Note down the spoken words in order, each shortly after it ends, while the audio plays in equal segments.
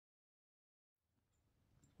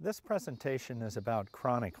This presentation is about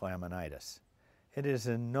chronic laminitis. It is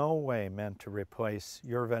in no way meant to replace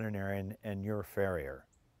your veterinarian and your farrier.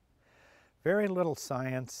 Very little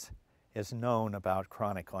science is known about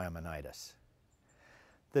chronic laminitis.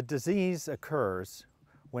 The disease occurs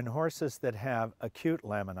when horses that have acute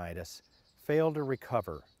laminitis fail to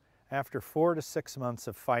recover. After 4 to 6 months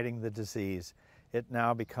of fighting the disease, it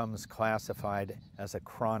now becomes classified as a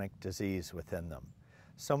chronic disease within them.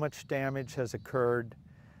 So much damage has occurred,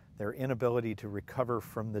 their inability to recover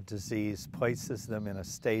from the disease places them in a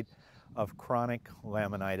state of chronic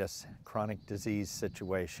laminitis, chronic disease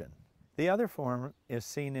situation. The other form is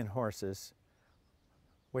seen in horses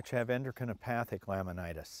which have endocrinopathic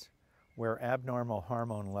laminitis, where abnormal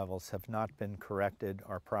hormone levels have not been corrected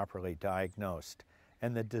or properly diagnosed,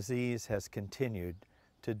 and the disease has continued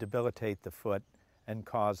to debilitate the foot and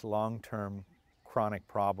cause long-term chronic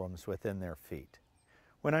problems within their feet.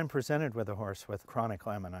 When I'm presented with a horse with chronic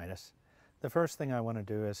laminitis, the first thing I want to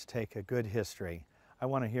do is take a good history. I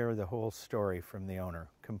want to hear the whole story from the owner,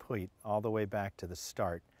 complete, all the way back to the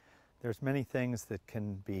start. There's many things that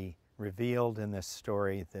can be revealed in this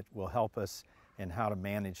story that will help us in how to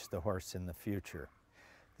manage the horse in the future.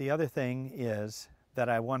 The other thing is that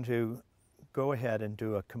I want to go ahead and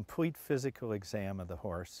do a complete physical exam of the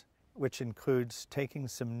horse, which includes taking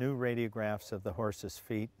some new radiographs of the horse's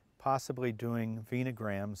feet, possibly doing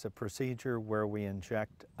venograms, a procedure where we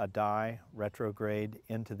inject a dye retrograde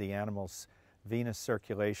into the animal's venous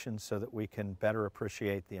circulation so that we can better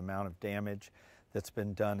appreciate the amount of damage that's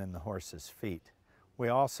been done in the horse's feet. We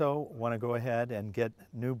also want to go ahead and get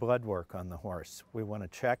new blood work on the horse. We want to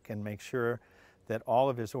check and make sure that all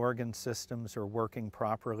of his organ systems are working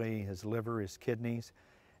properly, his liver, his kidneys,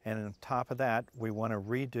 and on top of that, we want to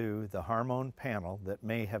redo the hormone panel that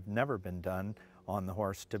may have never been done on the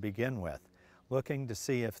horse to begin with, looking to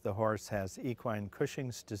see if the horse has equine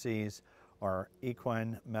Cushing's disease or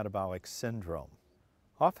equine metabolic syndrome.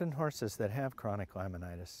 Often horses that have chronic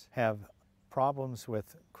laminitis have problems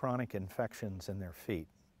with chronic infections in their feet.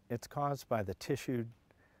 It's caused by the tissue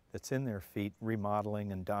that's in their feet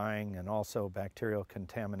remodeling and dying, and also bacterial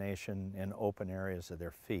contamination in open areas of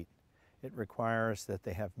their feet. It requires that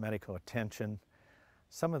they have medical attention.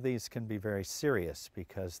 Some of these can be very serious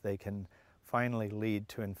because they can finally lead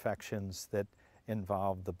to infections that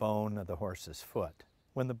involve the bone of the horse's foot.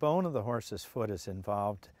 When the bone of the horse's foot is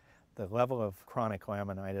involved, the level of chronic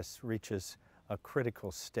laminitis reaches a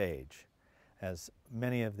critical stage. As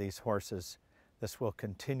many of these horses, this will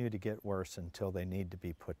continue to get worse until they need to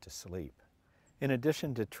be put to sleep. In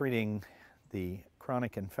addition to treating the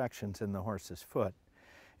chronic infections in the horse's foot,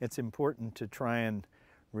 it's important to try and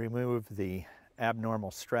remove the abnormal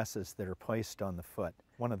stresses that are placed on the foot.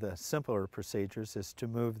 One of the simpler procedures is to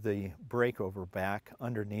move the breakover back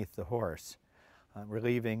underneath the horse,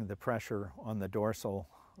 relieving the pressure on the dorsal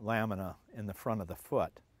lamina in the front of the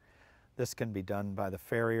foot. This can be done by the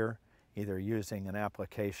farrier, either using an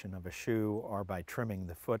application of a shoe or by trimming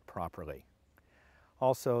the foot properly.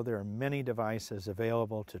 Also, there are many devices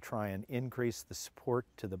available to try and increase the support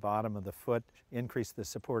to the bottom of the foot, increase the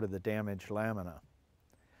support of the damaged lamina.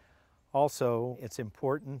 Also, it's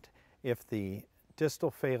important if the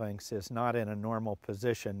distal phalanx is not in a normal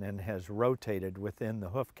position and has rotated within the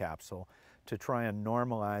hoof capsule to try and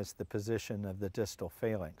normalize the position of the distal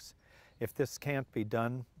phalanx. If this can't be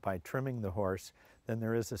done by trimming the horse, then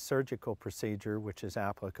there is a surgical procedure which is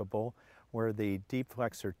applicable where the deep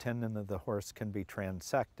flexor tendon of the horse can be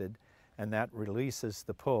transected, and that releases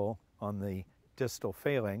the pull on the distal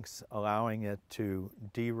phalanx, allowing it to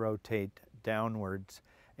derotate downwards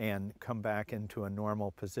and come back into a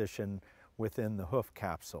normal position within the hoof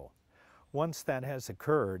capsule. Once that has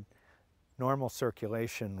occurred, normal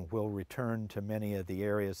circulation will return to many of the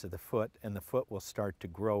areas of the foot, and the foot will start to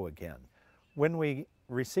grow again. When we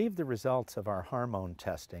receive the results of our hormone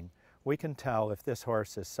testing, we can tell if this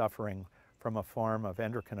horse is suffering from a form of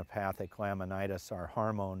endocrinopathic laminitis or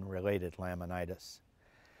hormone-related laminitis.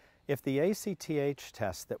 If the ACTH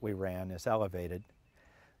test that we ran is elevated,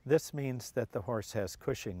 this means that the horse has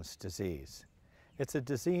Cushing's disease. It's a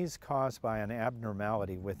disease caused by an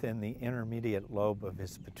abnormality within the intermediate lobe of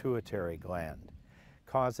his pituitary gland.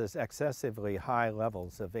 Causes excessively high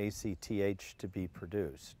levels of ACTH to be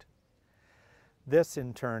produced. This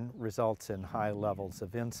in turn results in high levels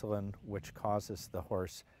of insulin, which causes the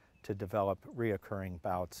horse to develop reoccurring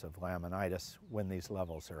bouts of laminitis when these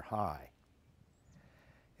levels are high.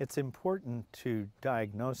 It's important to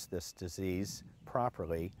diagnose this disease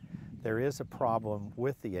properly. There is a problem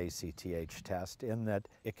with the ACTH test in that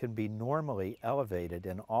it can be normally elevated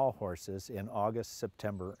in all horses in August,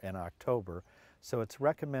 September, and October so it's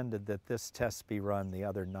recommended that this test be run the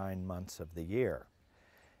other 9 months of the year.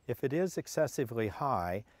 If it is excessively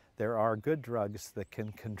high, there are good drugs that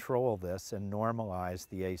can control this and normalize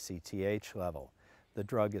the ACTH level. The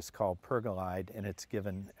drug is called Pergolide, and it's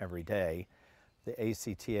given every day. The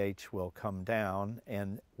ACTH will come down,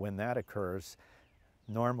 and when that occurs,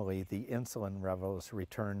 normally the insulin levels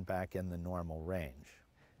return back in the normal range.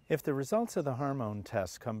 If the results of the hormone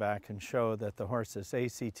test come back and show that the horse's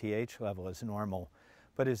ACTH level is normal,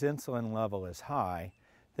 but his insulin level is high,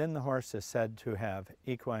 then the horse is said to have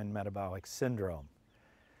equine metabolic syndrome.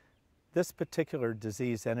 This particular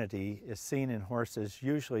disease entity is seen in horses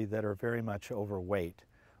usually that are very much overweight.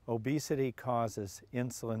 Obesity causes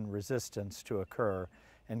insulin resistance to occur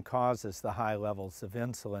and causes the high levels of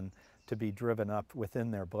insulin to be driven up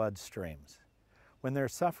within their bloodstreams. When they're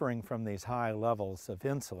suffering from these high levels of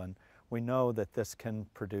insulin, we know that this can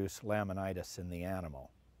produce laminitis in the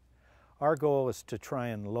animal. Our goal is to try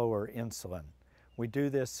and lower insulin. We do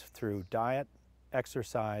this through diet,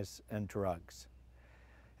 exercise, and drugs.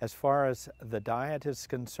 As far as the diet is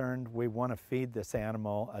concerned, we want to feed this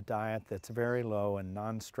animal a diet that's very low in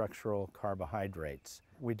non-structural carbohydrates.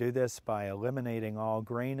 We do this by eliminating all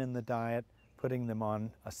grain in the diet, putting them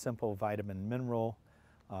on a simple vitamin mineral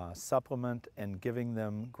supplement, and giving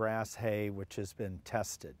them grass hay, which has been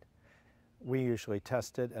tested. We usually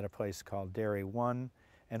test it at a place called Dairy 1,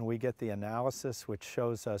 and we get the analysis which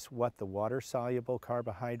shows us what the water-soluble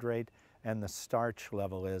carbohydrate and the starch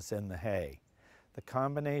level is in the hay. The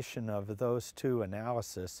combination of those two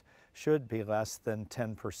analyses should be less than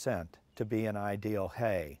 10% to be an ideal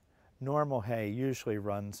hay. Normal hay usually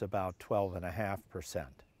runs about 12.5%.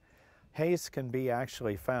 Hays can be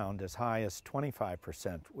actually found as high as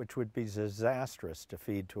 25%, which would be disastrous to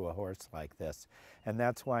feed to a horse like this, and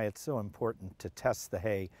that's why it's so important to test the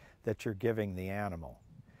hay that you're giving the animal.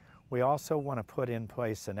 We also want to put in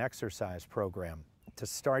place an exercise program to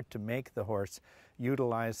start to make the horse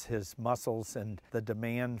utilize his muscles and the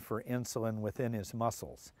demand for insulin within his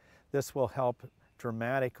muscles. This will help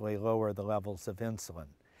dramatically lower the levels of insulin.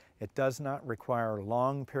 It does not require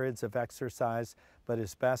long periods of exercise, but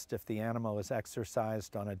is best if the animal is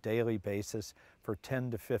exercised on a daily basis for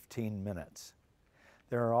 10 to 15 minutes.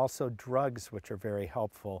 There are also drugs which are very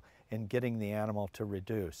helpful in getting the animal to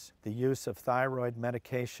reduce. The use of thyroid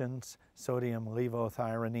medications, sodium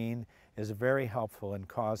levothyronine, is very helpful in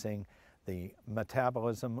causing the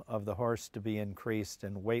metabolism of the horse to be increased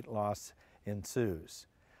and weight loss ensues.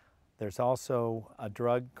 There's also a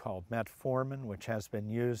drug called metformin, which has been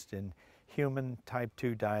used in human type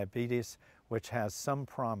 2 diabetes, which has some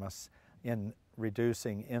promise in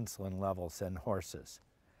reducing insulin levels in horses.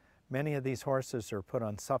 Many of these horses are put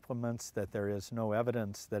on supplements that there is no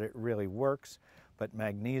evidence that it really works, but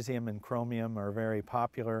magnesium and chromium are very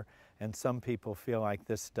popular, and some people feel like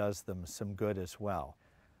this does them some good as well.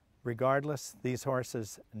 Regardless, these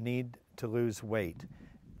horses need to lose weight.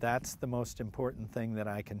 That's the most important thing that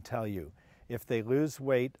I can tell you. If they lose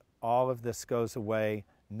weight, all of this goes away.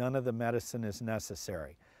 None of the medicine is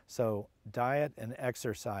necessary. So diet and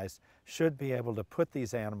exercise should be able to put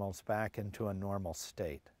these animals back into a normal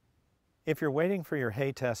state. If you're waiting for your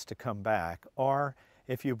hay test to come back, or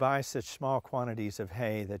if you buy such small quantities of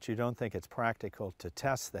hay that you don't think it's practical to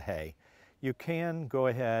test the hay, you can go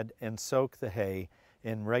ahead and soak the hay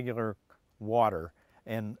in regular water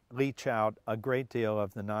and leach out a great deal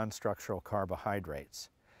of the non-structural carbohydrates.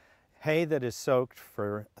 Hay that is soaked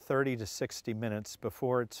for 30 to 60 minutes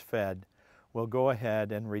before it's fed will go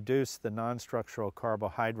ahead and reduce the non-structural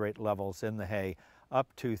carbohydrate levels in the hay up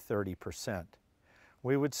to 30%.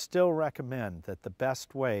 We would still recommend that the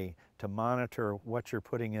best way to monitor what you're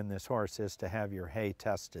putting in this horse is to have your hay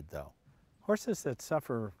tested, though. Horses that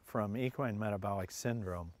suffer from equine metabolic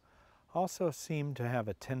syndrome also seem to have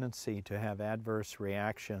a tendency to have adverse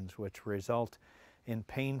reactions which result in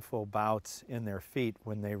painful bouts in their feet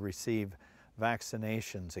when they receive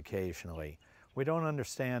vaccinations occasionally. We don't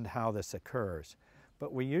understand how this occurs,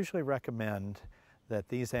 but we usually recommend that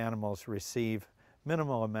these animals receive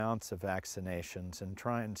minimal amounts of vaccinations and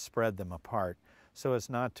try and spread them apart so as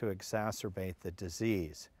not to exacerbate the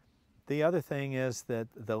disease. The other thing is that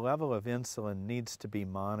the level of insulin needs to be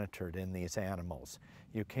monitored in these animals.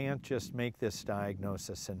 You can't just make this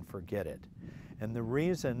diagnosis and forget it. And the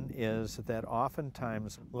reason is that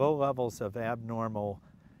oftentimes low levels of abnormal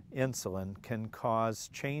insulin can cause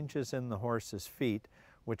changes in the horse's feet,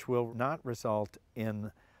 which will not result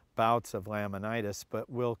in bouts of laminitis, but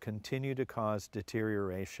will continue to cause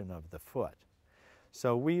deterioration of the foot.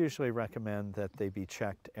 So we usually recommend that they be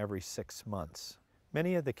checked every 6 months.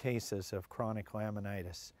 Many of the cases of chronic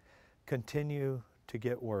laminitis continue to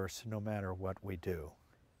get worse no matter what we do.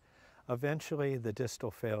 Eventually, the distal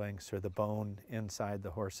phalanx, or the bone inside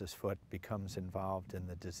the horse's foot, becomes involved in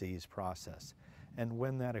the disease process. And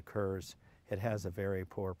when that occurs, it has a very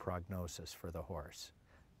poor prognosis for the horse.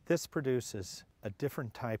 This produces a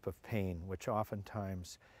different type of pain, which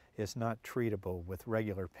oftentimes is not treatable with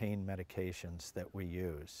regular pain medications that we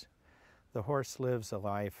use. The horse lives a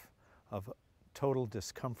life of total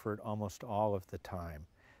discomfort almost all of the time.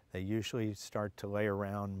 They usually start to lay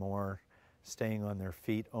around more, staying on their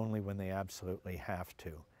feet only when they absolutely have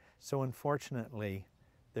to. So unfortunately,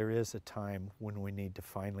 there is a time when we need to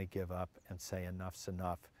finally give up and say enough's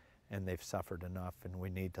enough, and they've suffered enough and we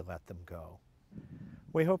need to let them go.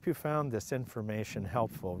 We hope you found this information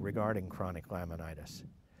helpful regarding chronic laminitis.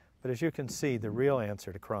 But as you can see, the real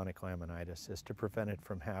answer to chronic laminitis is to prevent it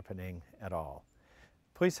from happening at all.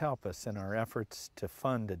 Please help us in our efforts to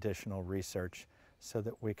fund additional research so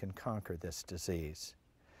that we can conquer this disease.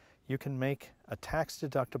 You can make a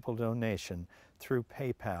tax-deductible donation through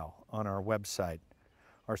PayPal on our website,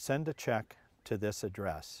 or send a check to this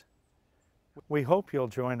address. We hope you'll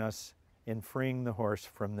join us in freeing the horse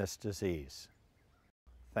from this disease.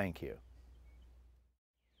 Thank you.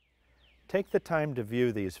 Take the time to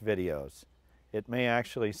view these videos. It may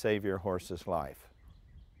actually save your horse's life.